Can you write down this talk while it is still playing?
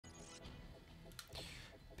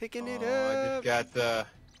Picking it I up. just got,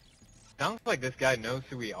 sounds like this guy knows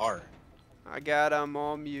who we are. I got him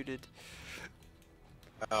all muted.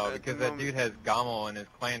 Oh, because that dude has Gamo in his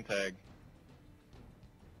clan tag.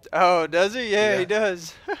 Oh, does he? Yeah, Yeah. he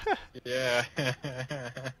does. Yeah.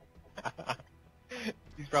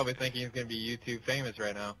 He's probably thinking he's going to be YouTube famous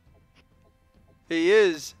right now. He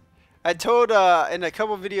is. I told in a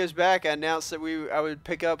couple videos back, I announced that I would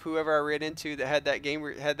pick up whoever I ran into that had that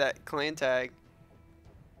had that clan tag.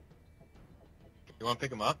 You want to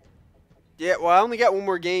pick him up? Yeah, well, I only got one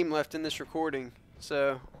more game left in this recording,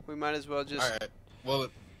 so we might as well just. All right. Well,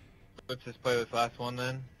 let's just play this last one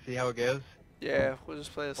then. See how it goes. Yeah, we'll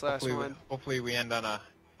just play this last one. Hopefully we end on a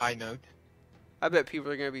high note. I bet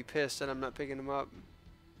people are gonna be pissed that I'm not picking them up.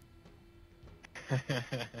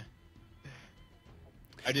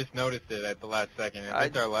 I just noticed it at the last second.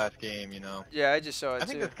 It's our last game, you know. Yeah, I just saw it I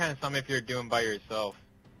think too. that's kind of something if you're doing by yourself.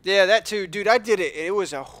 Yeah, that too, dude. I did it, and it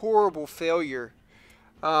was a horrible failure.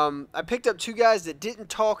 I picked up two guys that didn't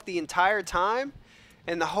talk the entire time,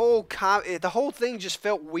 and the whole thing just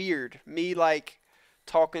felt weird. Me like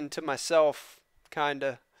talking to myself,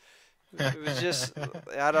 kinda. It was just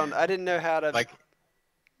I didn't know how to. Like.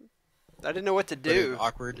 I didn't know what to do.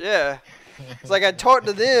 Awkward. Yeah. It's like I'd talk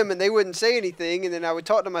to them and they wouldn't say anything, and then I would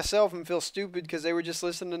talk to myself and feel stupid because they were just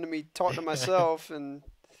listening to me talk to myself, and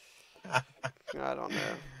I don't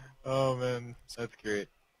know. Oh man, that's great.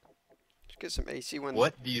 Let's get some AC one.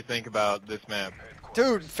 What do you think about this map?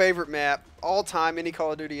 Dude, favorite map all time, any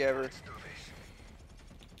Call of Duty ever.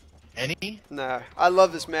 Any? Nah, I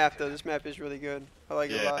love this map though. This map is really good. I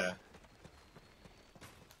like it a lot.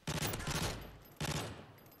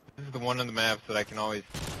 This is the one of the maps that I can always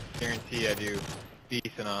guarantee I do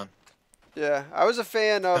decent on. Yeah, I was a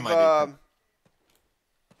fan of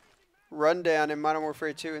Rundown in Modern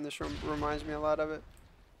Warfare 2, and this reminds me a lot of it.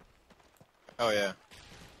 Oh yeah.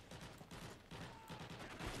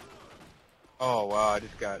 Oh wow, I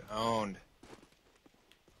just got owned.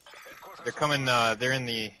 They're coming, they're in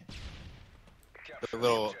the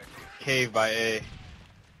little cave by A.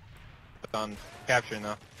 I'm capturing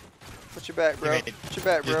though. What's your back, bro? What's your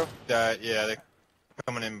back, bro? Yeah, they're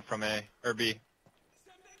coming in from A or B.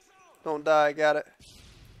 Don't die, got it.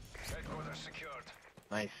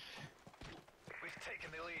 Nice. We've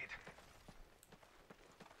taken the lead.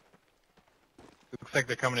 Looks like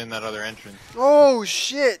they're coming in that other entrance. Oh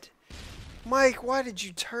shit! Mike, why did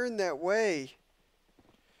you turn that way?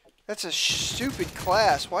 That's a stupid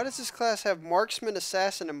class. Why does this class have Marksman,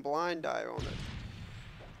 Assassin, and Blind Eye on it?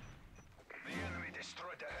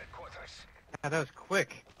 Yeah, that was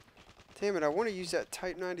quick. Damn it, I want to use that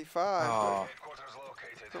Type 95, oh.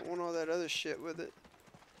 but I don't want all that other shit with it.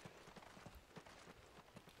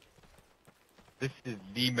 This is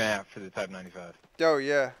the map for the Type 95. Oh,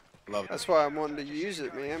 yeah. Love it. That's why I'm wanting to use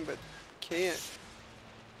it, man, but can't.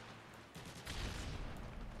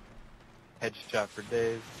 Headshot for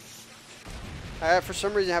days. For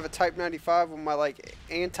some reason, I have a Type 95 on my, like,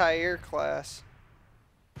 anti-air class.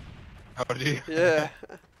 Oh, do you? Yeah.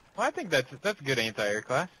 Well, I think that's a good anti-air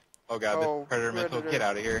class. Oh god, this Predator missile, get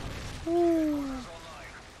out of here. Ooh.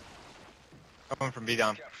 Coming from B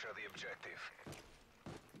down.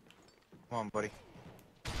 Come on, buddy.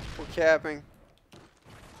 We're capping.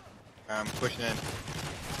 I'm pushing in.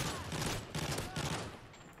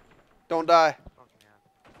 Don't die.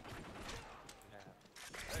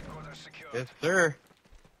 Yes, sir.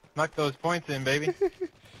 Knock those points in, baby.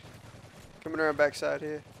 Coming around backside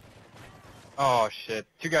here. Oh shit.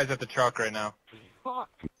 Two guys at the truck right now. Fuck.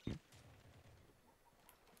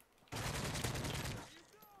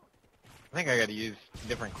 I think I gotta use a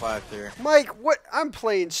different class here. Mike, what? I'm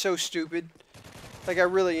playing so stupid. Like I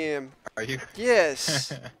really am. Are you?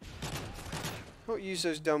 Yes. Don't use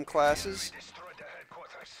those dumb classes.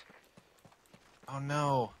 Oh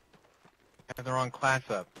no. I have the wrong class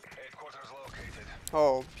up.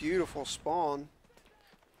 Oh, beautiful spawn.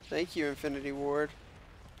 Thank you, Infinity Ward.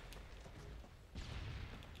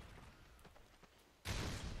 I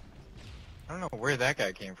don't know where that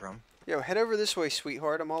guy came from. Yo, head over this way,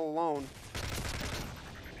 sweetheart. I'm all alone.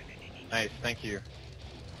 Nice, thank you.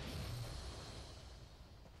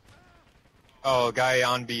 Oh, guy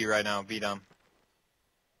on B right now, B down.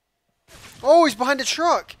 Oh, he's behind the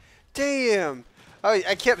truck. Damn.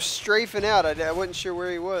 I kept strafing out. I wasn't sure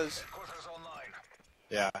where he was.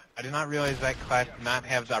 Yeah, I did not realize that class did not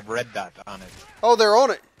have that red dot on it. Oh, they're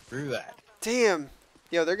on it. Screw that. Damn.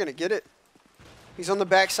 Yo, they're gonna get it. He's on the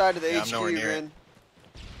back side of the HQ, I'm nowhere near man.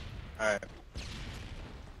 Alright.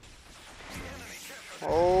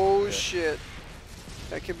 Oh, shit.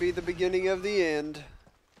 That could be the beginning of the end.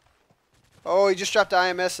 Oh, he just dropped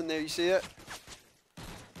IMS in there. You see it?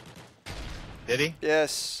 Did he?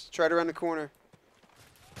 Yes. It's right around the corner.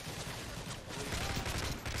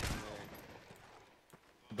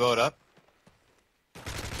 Blow it up.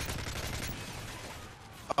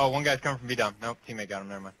 Oh, one guy's coming from B down. Nope, teammate got him.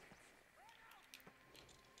 Never mind.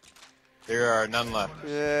 There are none left.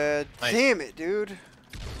 Yeah, Nice. damn it, dude.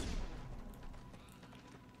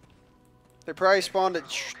 They probably spawned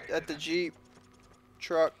at the Jeep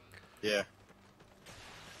truck. Yeah.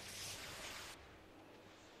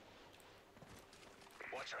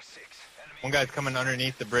 Watch our 6. Enemy One guy's coming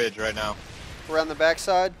underneath the bridge right now. Around the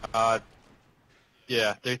backside.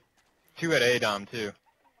 Yeah, they 2 at ADOM too.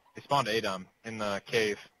 They spawned ADOM in the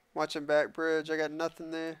cave. Watching back bridge. I got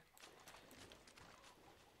nothing there.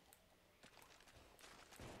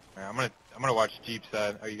 Alright, I'm gonna watch Jeep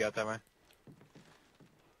side. Oh, you got that, man?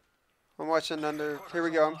 I'm watching under. Here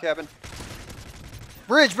we go. I'm capping.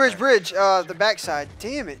 Bridge, bridge, bridge. The backside.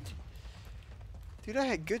 Damn it. Dude, I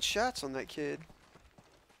had good shots on that kid.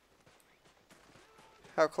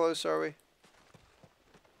 How close are we?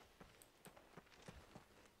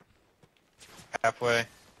 Halfway.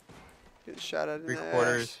 Get a shot at it in 3 the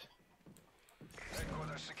quarters. ass.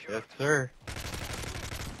 headquarters secure. Yes, sir.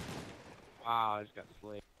 Wow, I just got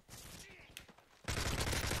slayed.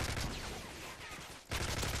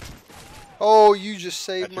 Oh, you just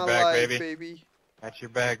saved Got my your back, life, baby. baby. Got your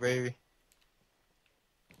back, baby.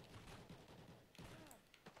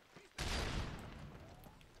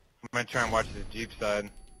 I'm gonna try and watch the Jeep side.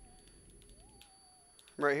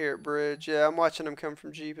 I'm right here at bridge. Yeah, I'm watching them come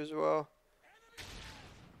from Jeep as well.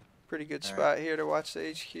 Pretty good All spot here to watch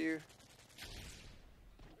the HQ.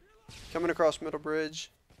 Coming across middle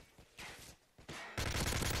bridge.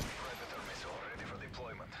 Predator missile ready for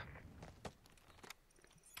deployment.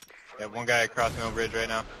 Yeah, one guy across the bridge right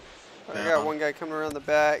now. I got one guy coming around the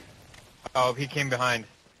back. Oh, he came behind.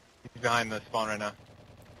 He's behind the spawn right now.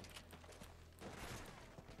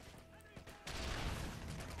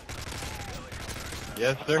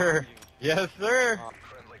 Yes, sir. Yes, sir.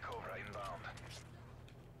 Friendly Cobra inbound.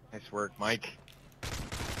 Nice work, Mike.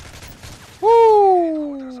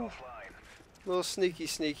 Woo! Offline. Little sneaky,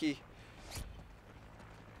 sneaky.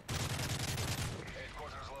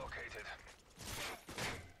 Headquarters located.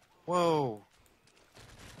 Whoa.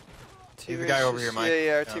 He's the Teammate's guy over just- here, Mike. Yeah,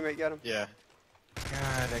 yeah, our Yeah. teammate got him. Yeah.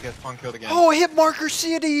 God, I guess Fun killed again. Oh, hit marker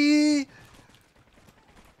city! Enemy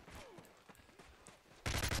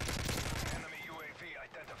UAV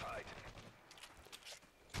identified.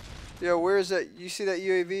 Yo, where is that? You see that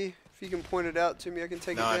UAV? If you can point it out to me, I can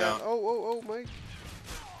take No, it I down. don't. Oh, Mike.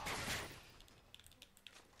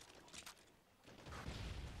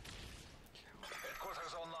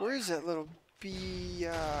 Headquarters online. Where is that little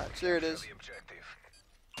biatch? There it is. The objective.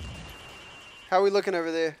 How are we looking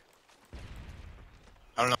over there?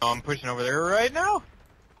 I don't know. I'm pushing over there right now.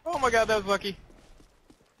 Oh my God, that was lucky.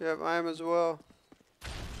 Yep, I am as well.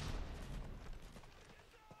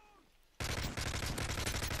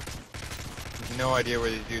 No idea where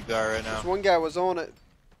these dudes are right now. There's one guy was on it.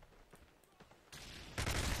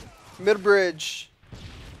 Mid bridge.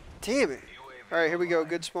 Damn it. Alright, here we go.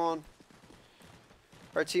 Good spawn.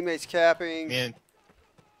 Our teammate's capping. Me and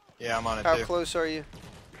yeah, I'm on it How too. close are you?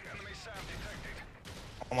 Enemy SAM detected.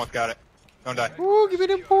 Almost got it. Don't die. Ooh, give me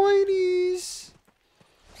them pointies.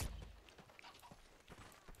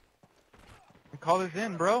 Call this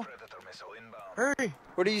in, bro. Predator missile inbound. Hurry.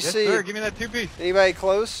 What do you Yes, see? sir. Give me that 2-piece. Anybody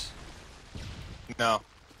close? No,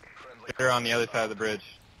 Friendly they're on the other side of the bridge.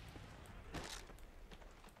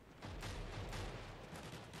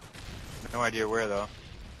 No idea where though.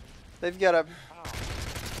 They've got a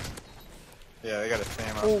Yeah, they got a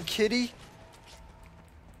Sam up. oh kitty.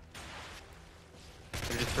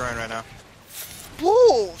 They're destroying right now.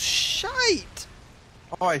 Bullshit.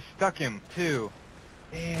 Oh, I stuck him too.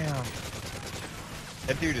 Damn.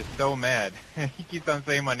 That dude is so mad. He keeps on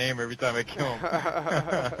saying my name every time I kill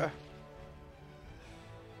him.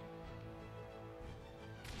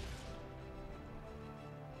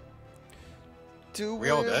 We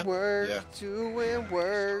all Doing dead? work, Yeah. doing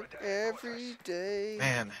work every day.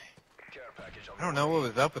 Man, care package on I don't know what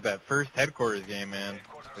was up with that first headquarters game, man.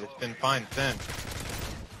 But it's been fine since.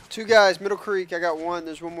 Two guys, Middle Creek. I got one.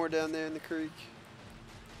 There's one more down there in the creek.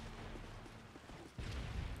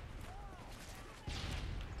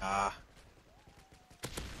 Ah,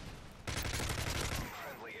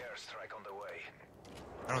 friendly airstrike on the way.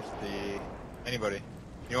 I don't see anybody.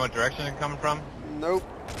 You know what direction they're coming from? Nope.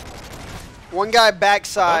 One guy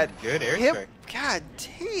backside. Oh, good airstrike. Hip. God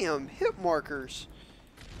damn. Hip markers.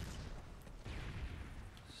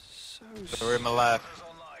 So we're in my left. Headquarters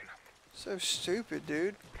online. So stupid,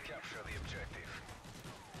 dude. Capture the objective.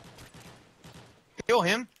 Kill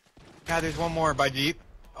him. God, there's one more by Jeep.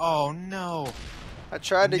 Oh no. I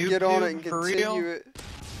tried to Noob get on it tube, and for continue real? it.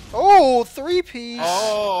 Oh, three-piece.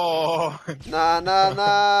 Oh. Nah, nah,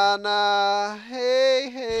 nah, nah. Hey,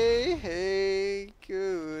 hey, hey.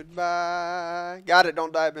 Goodbye. Got it.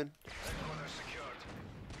 Don't dive in. Headquarters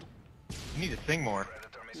secured. You need to sing more.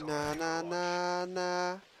 Predator missile Nah, ready nah, for launch. nah,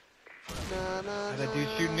 nah. Nah, nah, Oh, that dude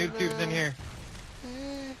shooting noob tubes in here.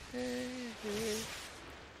 Hey, hey, hey.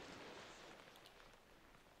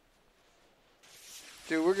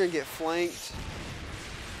 Dude, we're gonna get flanked.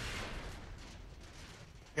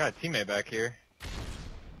 Got a teammate back here.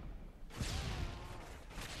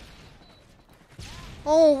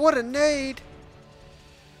 Oh, what a nade.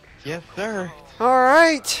 Yes, sir. All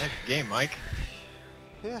right. Nice game, Mike.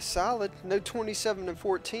 Yeah, solid. No 27 and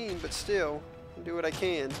 14, but still, do what I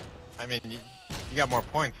can. I mean, you got more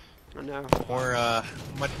points. I know. More,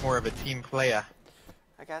 much more of a team player.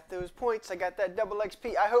 I got those points. I got that double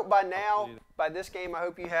XP. I hope by now, by this game, I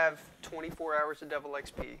hope you have 24 hours of double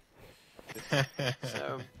XP.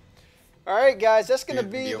 So, all right, guys, that's gonna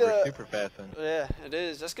Dude, be over the. super fast then. Yeah, it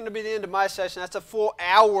is. That's gonna be the end of my session. That's a full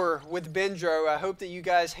hour with B3NDRO. I hope that you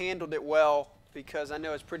guys handled it well because I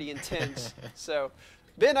know it's pretty intense. So,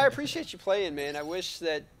 Ben, I appreciate you playing, man. I wish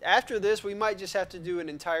that after this we might just have to do an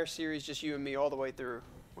entire series, just you and me, all the way through.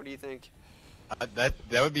 What do you think? That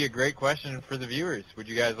would be a great question for the viewers. Would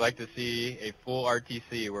you guys like to see a full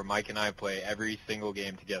RTC where Mike and I play every single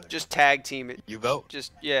game together? Just tag team it. You vote.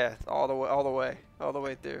 Just yeah, all the way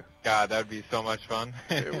through. God, that would be so much fun.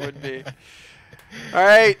 It would be. All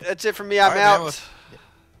right, that's it for me. I'm All right, man, out. well,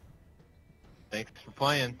 thanks for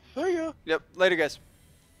playing. See ya. Yep. Later, guys.